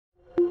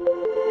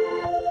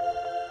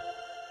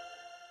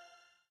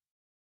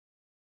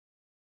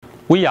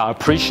We are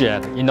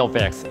appreciate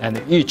InnoVEX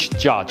and each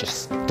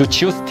judges to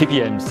choose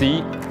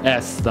TPMC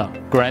as the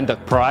grand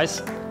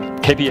prize,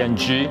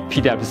 KPMG,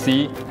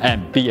 PwC,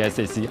 and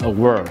BSSC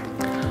Award.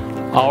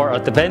 Our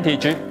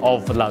advantage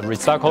of the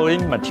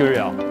recycling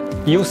material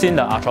using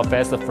the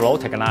ultra-fast flow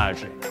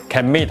technology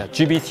can meet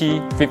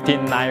GBT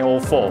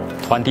 15904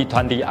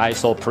 2020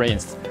 ISO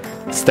prints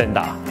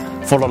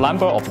standard for the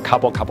number of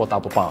carbon-carbon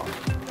double bond.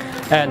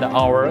 And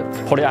our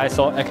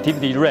polyiso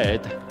activity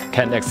rate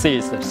can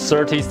exceed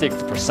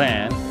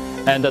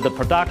 36%, and the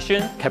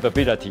production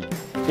capability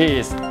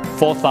is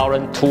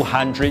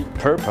 4,200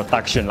 per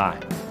production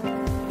line.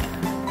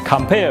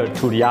 Compared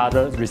to the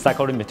other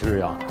recycling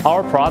material,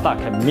 our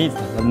product can meet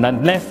the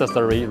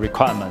necessary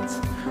requirements.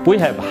 We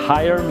have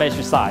higher mesh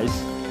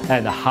size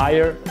and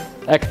higher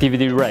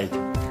activity rate.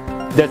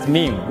 That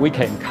means we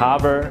can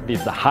cover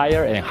these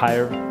higher and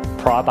higher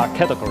product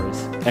categories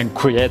and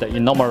create an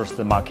enormous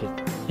market.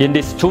 In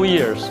these 2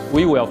 years,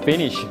 we will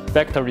finish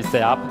factory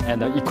setup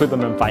and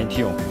equipment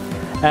fine-tune,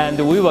 and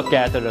we will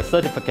get the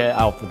certificate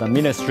of the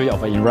Ministry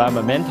of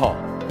Environmental.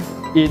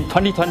 In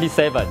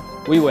 2027,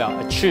 we will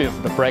achieve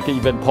the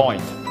break-even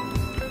point.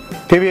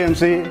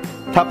 TPMC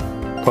top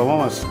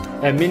performance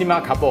and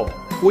minimal carbon.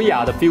 We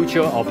are the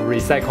future of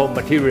recycled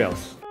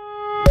materials.